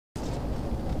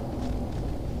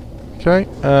Okay,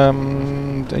 are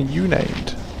you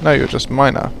named? No, you're just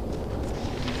minor.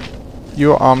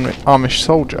 You're Amish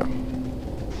soldier.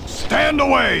 Stand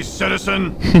away,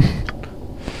 citizen!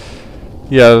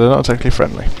 Yeah, they're not exactly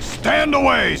friendly. Stand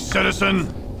away,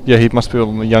 citizen! Yeah, he must be one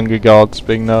of the younger guards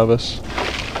being nervous.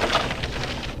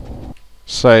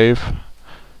 Save.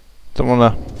 Don't want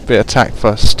to be attacked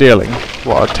for stealing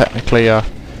what are technically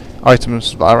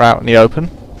items that are out in the open.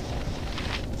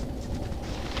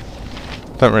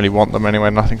 Don't really want them anyway,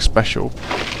 nothing special.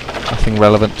 Nothing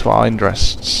relevant to our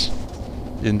interests.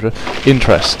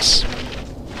 Interests.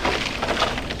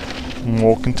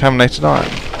 More contaminated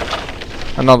iron.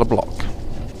 Another block.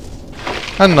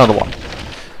 Another one.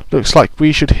 Looks like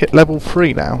we should hit level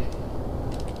 3 now.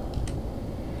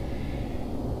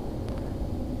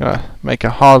 Gonna make a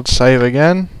hard save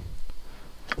again.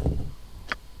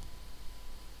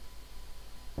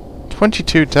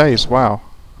 22 days, wow.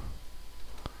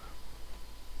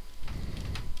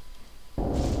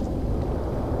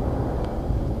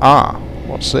 Ah,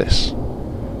 what's this?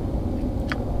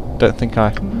 Don't think I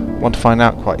want to find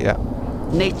out quite yet.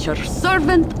 Nature's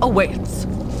servant awaits.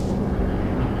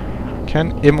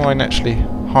 Can Imoine actually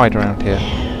hide around here?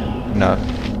 No.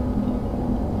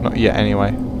 Not yet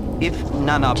anyway. If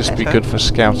none are Just be better. good for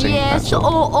scouting. Yes, that's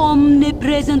all. oh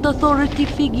omnipresent authority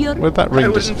figure. Where'd that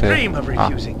ring disappear? dream of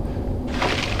refusing.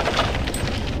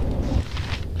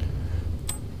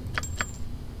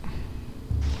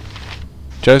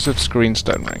 Joseph's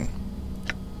greenstone ring.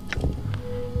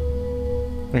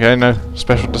 Okay, no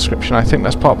special description. I think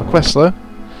that's part of the quest though.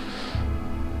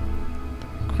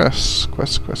 Quest.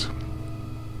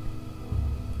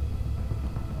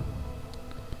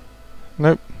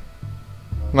 Nope.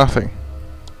 Nothing.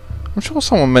 I'm sure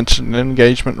someone mentioned an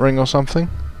engagement ring or something.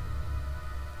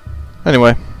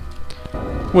 Anyway,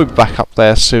 we'll be back up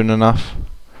there soon enough.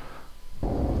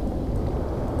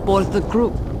 For the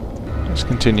group. Let's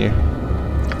continue.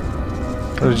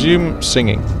 Resume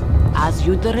singing. As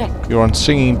you direct. You're on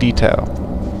singing detail.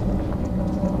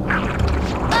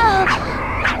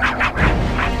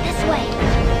 This way.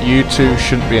 You two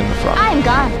shouldn't be in the front. I'm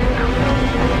gone.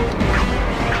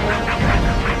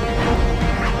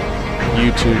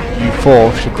 You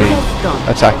four should be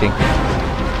attacking.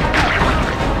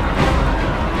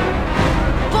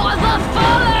 For the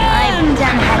fallen! I'm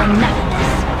done had enough of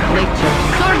this. Nature's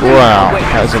servant Wow, awaits.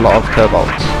 that is a lot of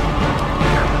kobolds.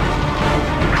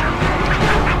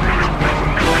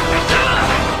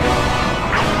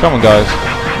 Come on, guys.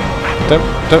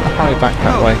 Don't hide back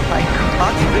that way. I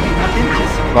can't really have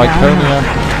interest. Lyconia,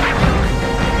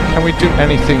 can we do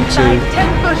anything Thy to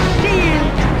temper shield.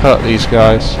 hurt these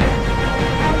guys?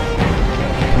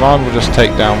 Command will just take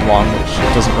down one, which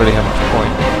doesn't really have much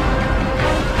point.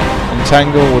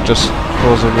 Entangle will just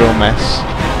cause a real mess.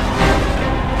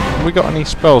 Have we got any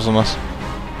spells on us?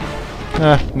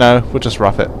 No, we'll just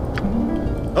rough it.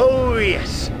 Oh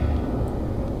yes.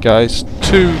 Guys,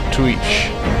 2 to each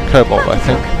kobold, I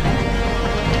think.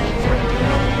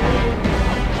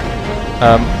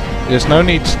 There's no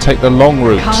need to take the long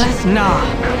route.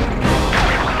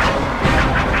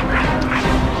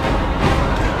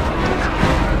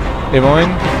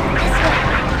 Imoine?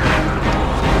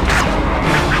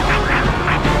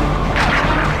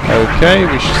 Okay,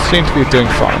 we seem to be doing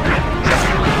fine.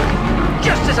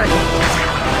 Just as I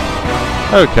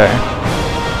thought. Okay.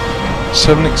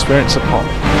 7 experience upon.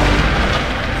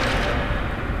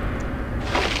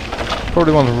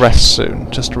 Probably want to rest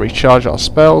soon, just to recharge our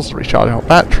spells, recharge our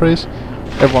batteries.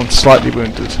 Everyone's slightly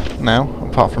wounded now,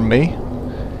 apart from me.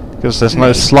 Because there's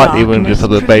no slightly wounded for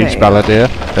the Mage Balladeer.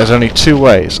 There's only 2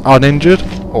 ways, uninjured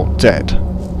or dead.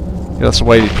 Yeah, that's the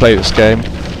way you play this game.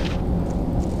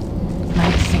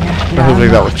 Hopefully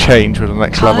that will change with the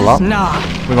next level up.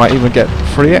 We might even get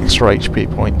 3 extra HP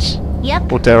points.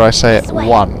 Yep. Or dare I say it, This way.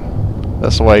 1.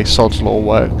 That's the way Sod's Law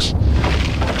works.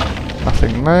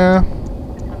 Nothing there.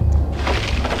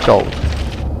 Gold.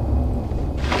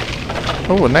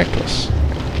 Oh, a necklace.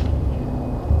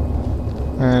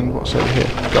 And what's over here?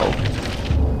 Gold.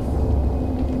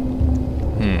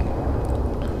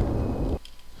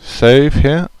 Save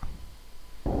here.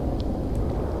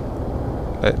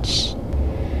 Let's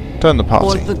turn the For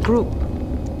party. the group.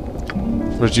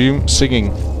 Resume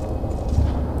singing.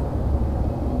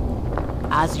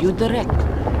 As you direct.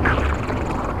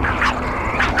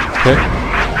 Okay.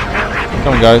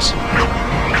 Come on, guys.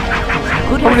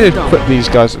 Good Probably wisdom. equip these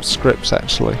guys with scripts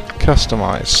actually.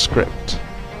 Customize script.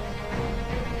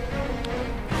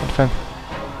 Defend.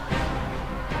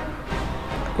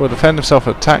 Will defend himself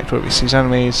when attacked where he sees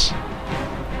enemies.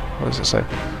 What does it say?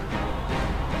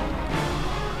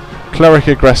 Cleric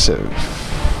aggressive.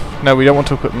 No, we don't want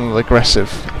to equip them with aggressive.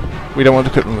 we don't want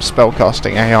to equip them with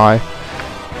spellcasting AI.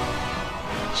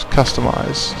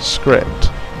 Customize script.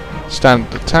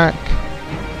 Standard attack.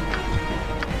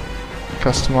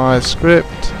 Customize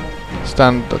script.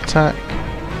 Standard attack.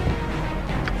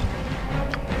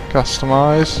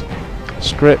 Customize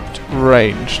script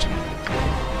ranged.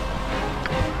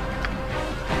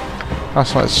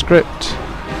 Customize script.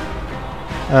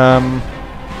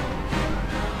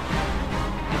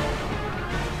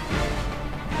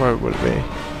 Where would it be?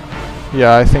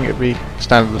 Yeah, I think it'd be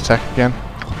standard attack again.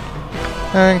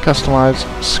 And customize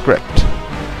script.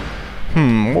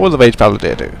 What will the Mage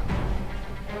Balladeer do?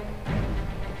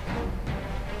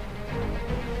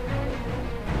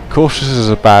 Cautious is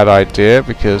a bad idea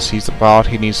because he's a bard,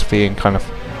 he needs to be in kind of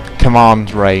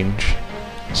command range.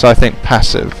 So I think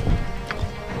passive.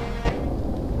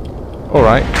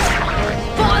 Alright.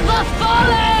 For the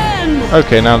fallen!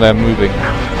 Okay, now they're moving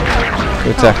to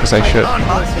attack as they should.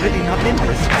 What's really not in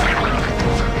this?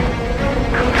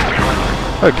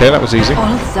 Okay, that was easy.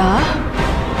 Ulsa,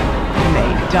 may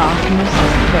darkness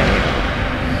prevail.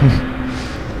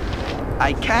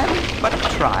 I can, but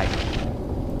try.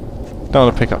 Don't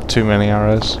want to pick up too many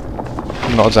arrows.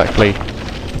 Not exactly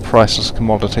a priceless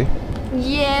commodity.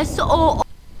 Yes, or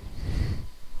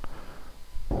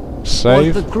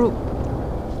Save. the group.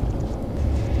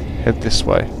 Head this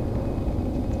way.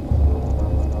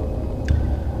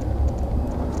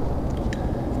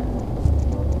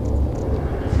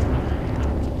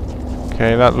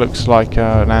 Okay, that looks like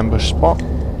an ambush spot.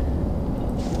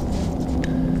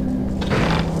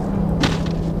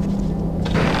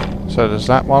 So there's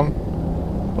that one.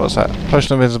 What's that?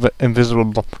 Potion of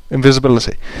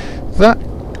invisibility.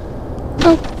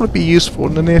 That'll probably be useful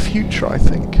in the near future, I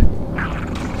think.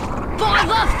 For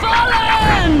the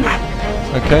fallen!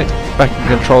 Okay, back in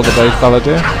control of the Mage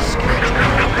Balladeer.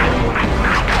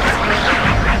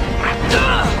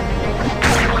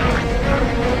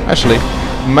 Actually,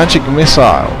 magic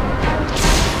missile.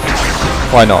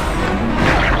 Why not?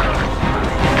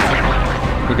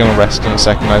 We're gonna rest in a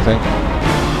second, I think.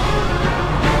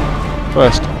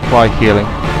 First, apply healing.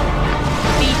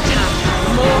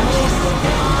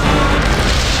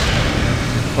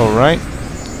 Alright,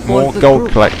 more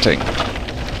gold collecting.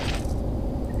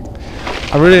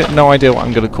 I really have no idea what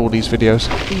I'm going to call these videos.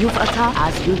 You've attacked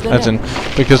as you As in,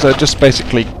 because they're just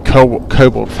basically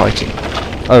kobold fighting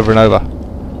over and over.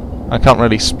 I can't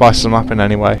really spice them up in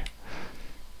any way.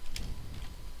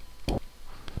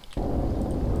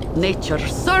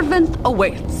 Nature's servant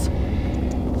awaits.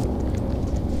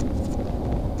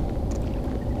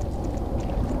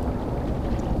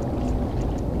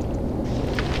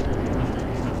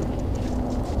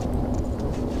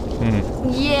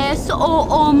 Yes, O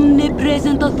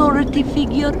omnipresent authority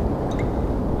figure.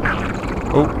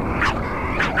 Oh,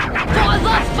 For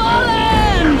the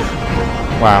fallen!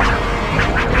 wow.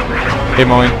 Hey,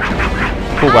 mine.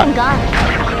 Pull I'm back. gone.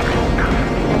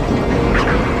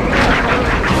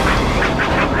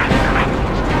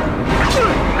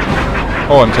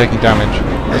 Oh, I'm taking damage.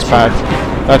 That's bad.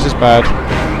 That is bad.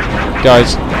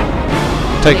 Guys,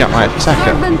 take out my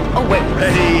attacker. Servant awaits.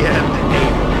 Ready and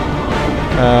able.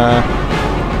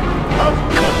 Of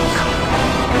course.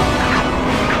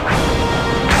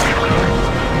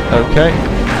 Okay,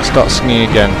 start singing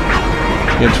again.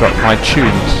 You interrupt my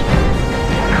tunes.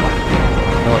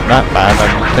 Not that bad, I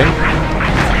don't think.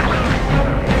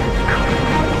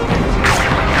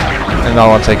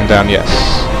 Another one taken down, yes.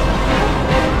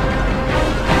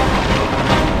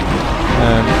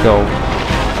 And gold.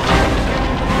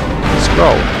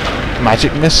 Scroll.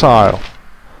 Magic missile.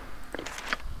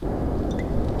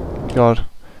 God.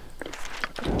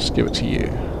 Let's give it to you.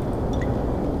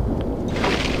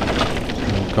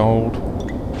 Gold.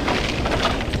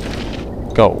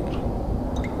 Gold.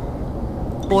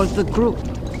 For the group.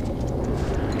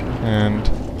 And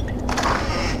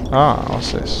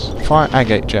what's this? Fire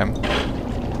agate gem.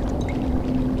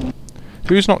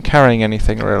 Who's not carrying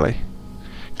anything really?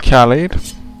 Khalid.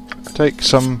 Take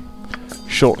some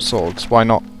short swords, why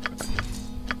not?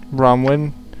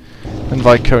 Ramwin and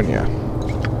Viconia.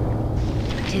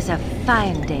 Tis a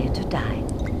fine day to die.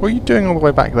 What are you doing all the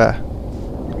way back there?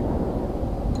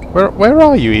 Where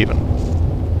are you even?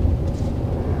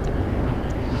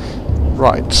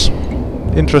 Right.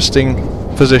 Interesting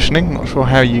positioning. Not sure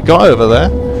how you got over there.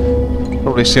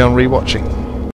 Probably see on rewatching.